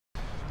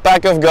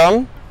pack of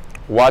gum.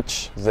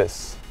 Watch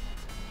this.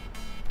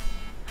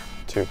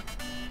 2.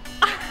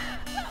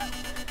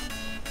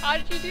 How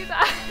did you do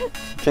that?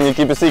 Can you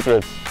keep a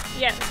secret?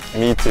 Yes.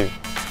 Me too.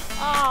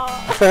 Oh.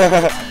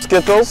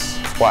 Skittles.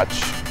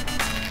 Watch.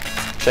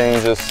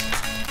 Changes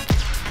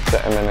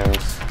to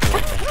M&M's.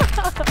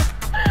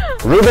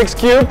 Rubik's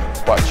Cube.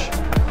 Watch.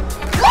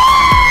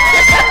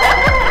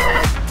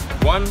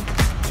 1,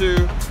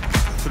 2,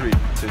 3.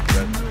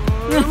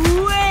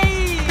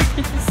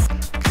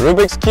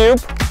 Rubik's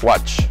Cube.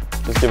 Watch.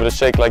 Just give it a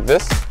shake like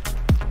this.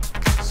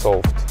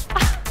 Solved.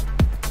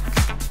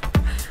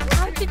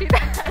 How did you do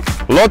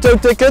that? Lotto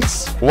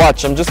tickets.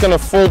 Watch. I'm just gonna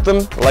fold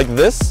them like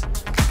this.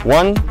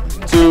 1,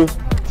 2,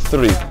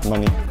 3.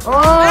 Money.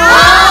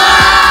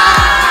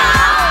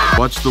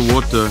 Watch the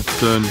water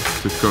turn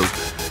to Coke.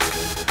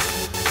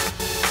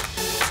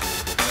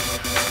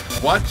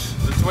 Watch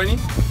the 20.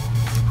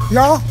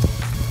 Ja.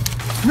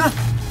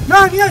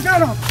 No, niet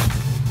zo.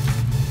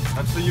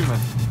 That's for you, man.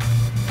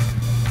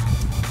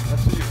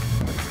 That's for you.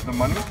 The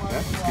money?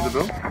 Yeah, see the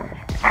bill?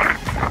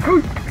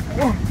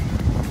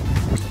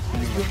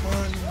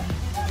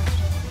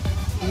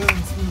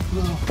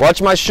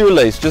 Watch my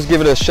shoelace. Just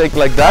give it a shake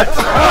like that.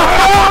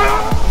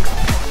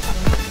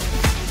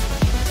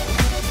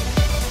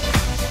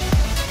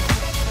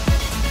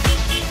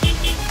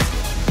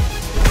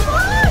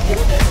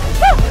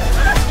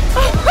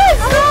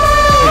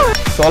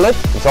 Solid?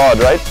 It's hard,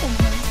 right?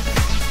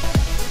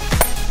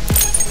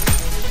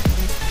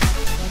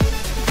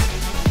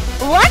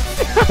 What?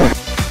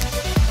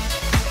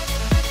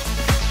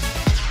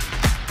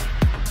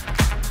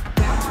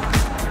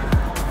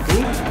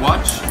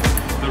 Watch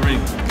the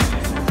ring.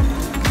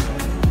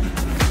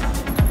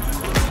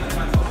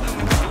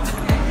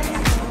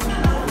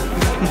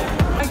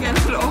 Again,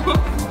 hello.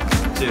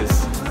 Cheers.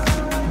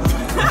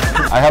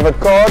 I have a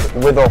card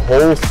with a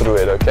hole through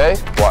it, okay?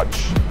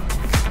 Watch.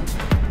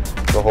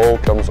 The hole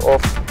comes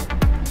off.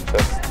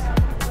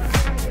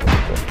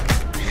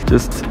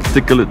 Just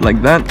tickle it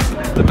like that.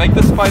 To make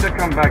the spider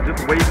come back,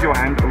 just wave your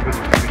hand over the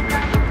screen.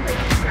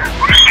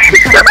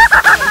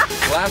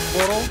 Glass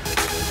bottle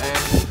and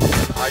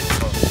ice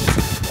bottle.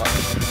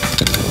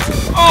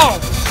 Oh,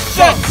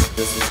 shit!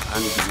 This is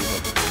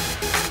unbelievable.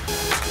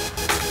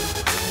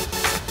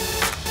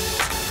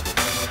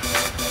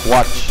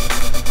 Watch.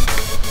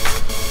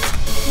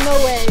 No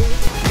way.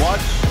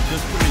 Watch the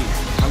 3.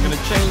 I'm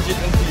gonna change it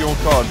into your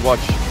card.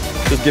 Watch.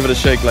 Just give it a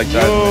shake like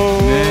that.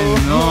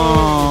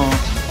 No.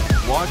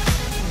 Watch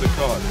the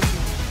card.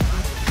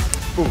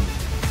 Boom.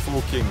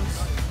 4 kings.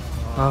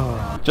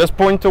 Oh. Just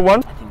point to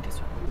 1.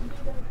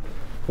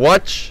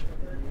 Watch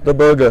the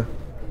burger.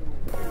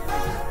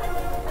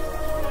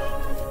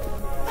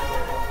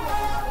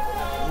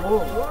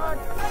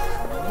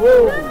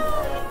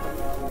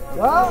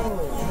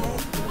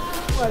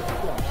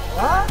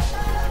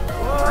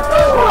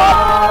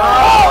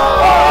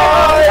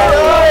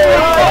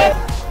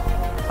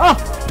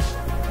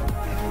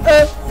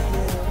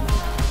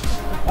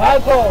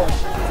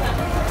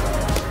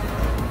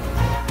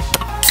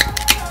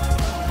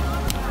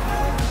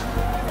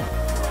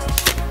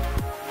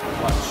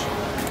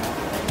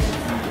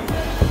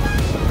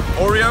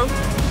 Oreo.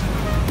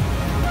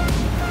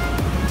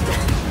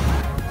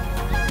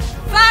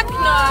 Fuck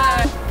no.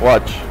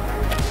 Watch.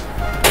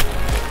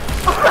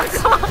 Oh my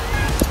god.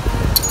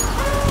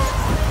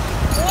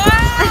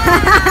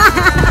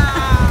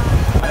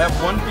 I have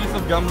 1 piece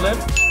of gum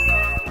left.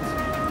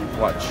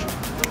 Watch.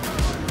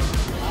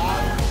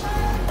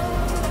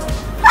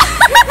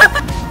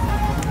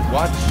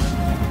 Watch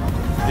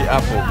the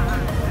apple.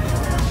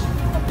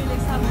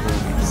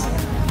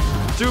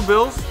 2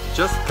 bills,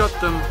 just cut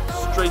them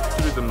straight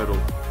through the middle.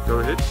 Go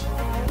ahead.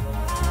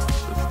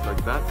 Just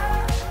like that.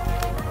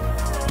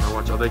 Now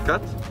watch, are they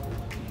cut?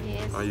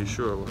 Yes. Are you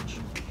sure? Watch.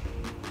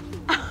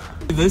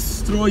 This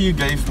straw you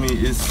gave me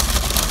is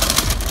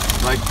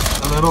like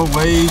a little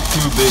way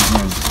too big,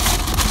 man.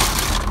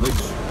 Look,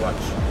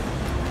 watch.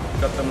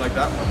 Cut them like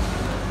that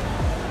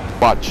one.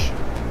 Watch.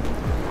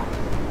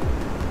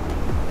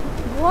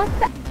 What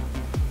the?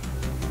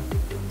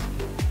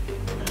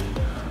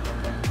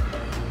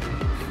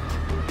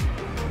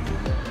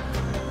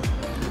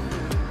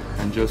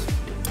 And just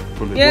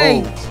pull it.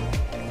 Yay. Whoa.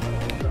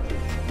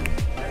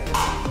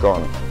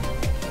 Gone.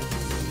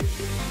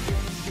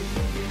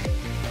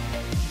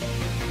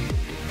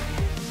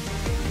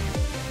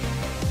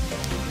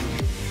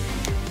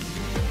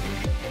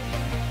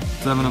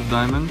 Seven of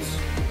diamonds.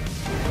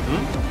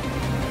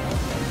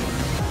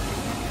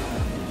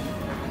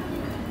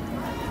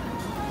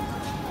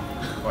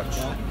 Watch.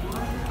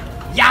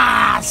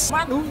 Yes!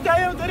 Man, hoe heb jij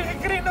hem erin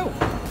gekregen nou?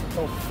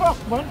 Oh fuck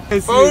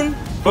man. Phone,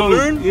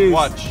 balloon, Yes.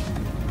 watch.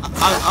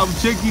 I'm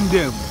checking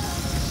them.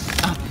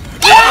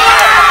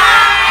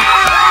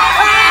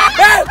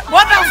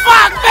 What the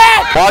fuck,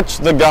 man? Watch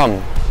the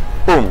gum.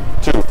 Boom,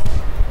 2.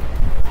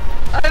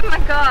 Oh my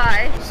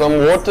god.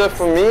 Some water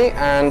for me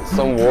and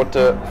some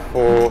water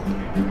for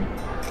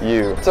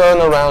you.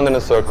 Turn around in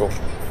a circle.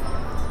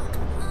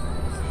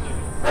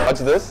 Watch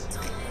this.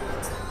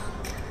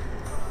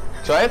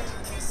 Try it.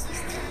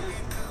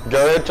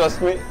 Go ahead,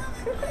 trust me.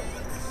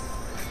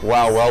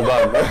 Wow, well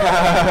done.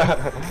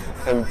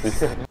 Empty.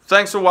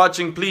 Thanks for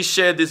watching. Please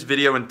share this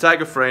video and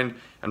tag a friend,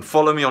 and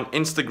follow me on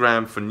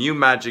Instagram for new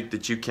magic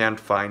that you can't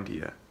find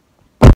here.